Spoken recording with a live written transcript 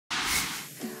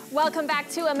Welcome back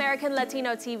to American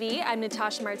Latino TV. I'm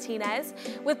Natasha Martinez.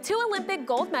 With 2 Olympic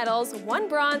gold medals, 1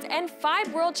 bronze, and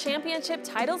 5 world championship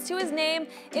titles to his name,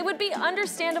 it would be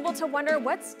understandable to wonder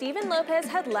what Steven Lopez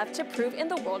had left to prove in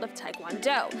the world of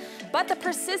Taekwondo. But the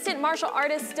persistent martial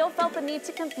artist still felt the need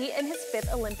to compete in his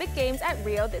 5th Olympic Games at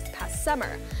Rio this past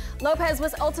summer. Lopez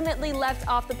was ultimately left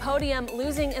off the podium,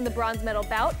 losing in the bronze medal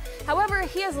bout. However,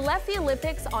 he has left the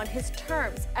Olympics on his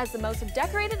terms as the most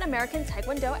decorated American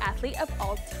Taekwondo athlete of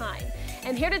all time.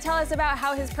 And here to tell us about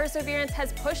how his perseverance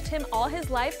has pushed him all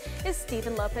his life is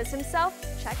Steven Lopez himself.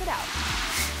 Check it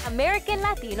out. American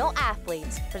Latino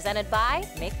Athletes, presented by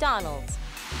McDonald's.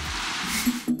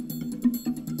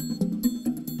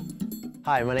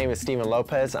 Hi, my name is Steven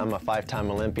Lopez. I'm a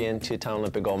 5-time Olympian, 2-time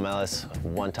Olympic gold medalist,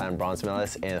 1-time bronze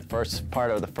medalist, and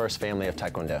part of the first family of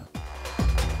Taekwondo.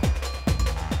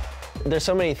 There's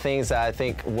so many things that I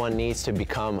think one needs to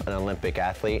become an Olympic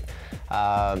athlete.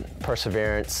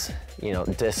 Perseverance,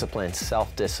 discipline,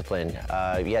 self-discipline.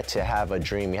 You have to have a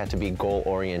dream. You have to be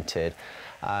goal-oriented.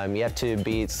 You have to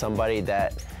be somebody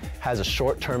that has a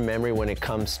short-term memory when it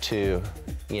comes to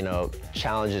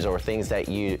challenges or things that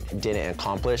you didn't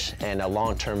accomplish, and a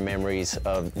long-term memories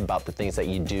about the things that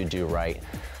you do right.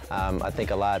 I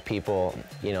think a lot of people,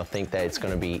 think that it's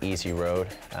going to be an easy road,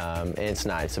 and it's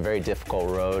not. It's a very difficult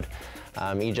road.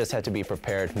 You just have to be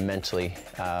prepared mentally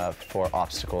for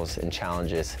obstacles and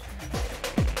challenges.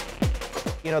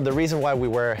 The reason why we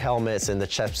wear helmets and the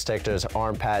chest protectors,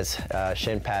 arm pads,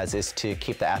 shin pads is to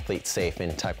keep the athlete safe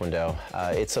in Taekwondo.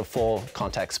 It's a full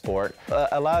contact sport.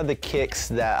 A lot of the kicks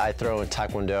that I throw in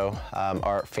Taekwondo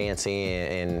are fancy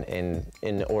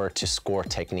in order to score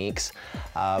techniques.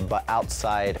 But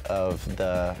outside of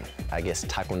the,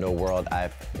 Taekwondo world,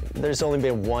 there's only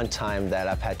been one time that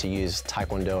I've had to use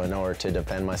Taekwondo in order to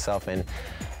defend myself, and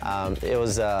it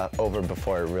was over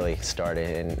before it really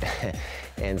started.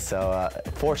 And so,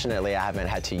 fortunately, I haven't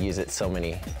had to use it so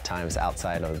many times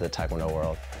outside of the Taekwondo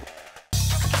world.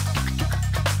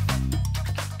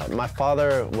 My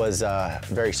father was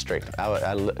very strict.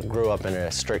 I grew up in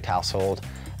a strict household.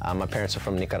 My parents are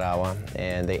from Nicaragua,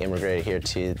 and they immigrated here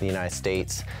to the United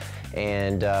States.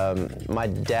 And my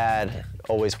dad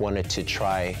always wanted to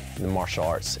try the martial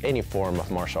arts, any form of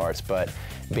martial arts, but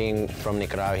being from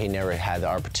Nicaragua, he never had the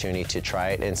opportunity to try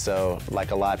it. And so,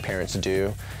 like a lot of parents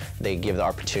do, they give the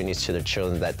opportunities to their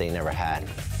children that they never had.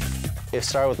 It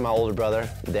started with my older brother,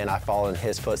 then I followed in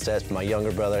his footsteps, my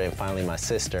younger brother, and finally my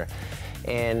sister.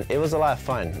 And it was a lot of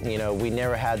fun. We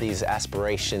never had these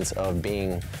aspirations of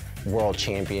being world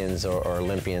champions or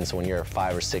Olympians when you're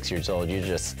 5 or 6 years old. You're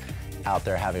just out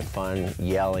there having fun,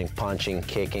 yelling, punching,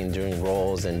 kicking, doing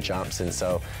rolls and jumps. And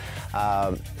so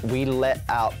we let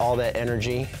out all that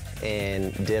energy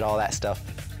and did all that stuff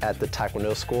at the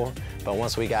Taekwondo school. But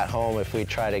once we got home, if we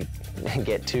tried to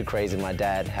get too crazy, my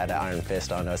dad had an iron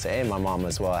fist on us, and my mom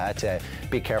as well. I had to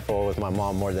be careful with my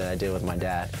mom more than I did with my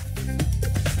dad.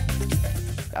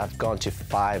 I've gone to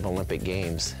 5 Olympic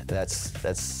Games.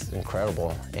 That's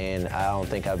incredible, and I don't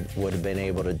think I would have been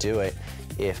able to do it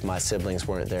if my siblings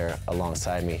weren't there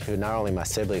alongside me, who not only my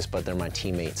siblings, but they're my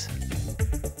teammates.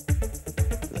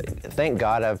 Thank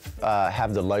God I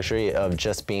have the luxury of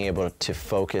just being able to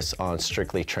focus on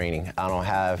strictly training. I don't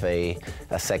have a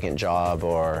second job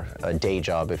or a day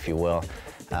job, if you will.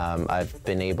 I've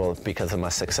been able, because of my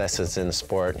successes in the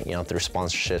sport, through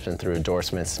sponsorships and through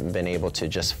endorsements, been able to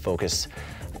just focus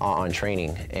on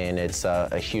training, and it's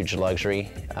a huge luxury.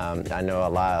 I know a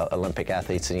lot of Olympic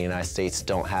athletes in the United States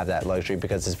don't have that luxury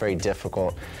because it's very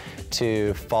difficult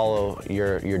to follow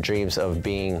your dreams of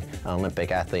being an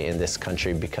Olympic athlete in this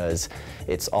country because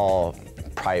it's all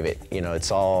private.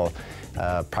 It's all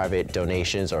private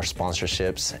donations or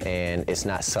sponsorships, and it's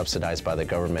not subsidized by the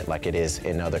government like it is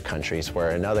in other countries,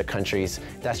 where in other countries,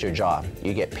 that's your job.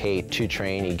 You get paid to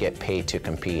train, you get paid to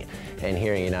compete. And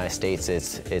here in the United States,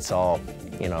 it's all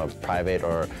private,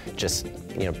 or just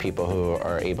people who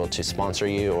are able to sponsor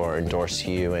you or endorse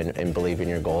you and believe in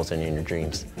your goals and in your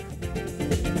dreams.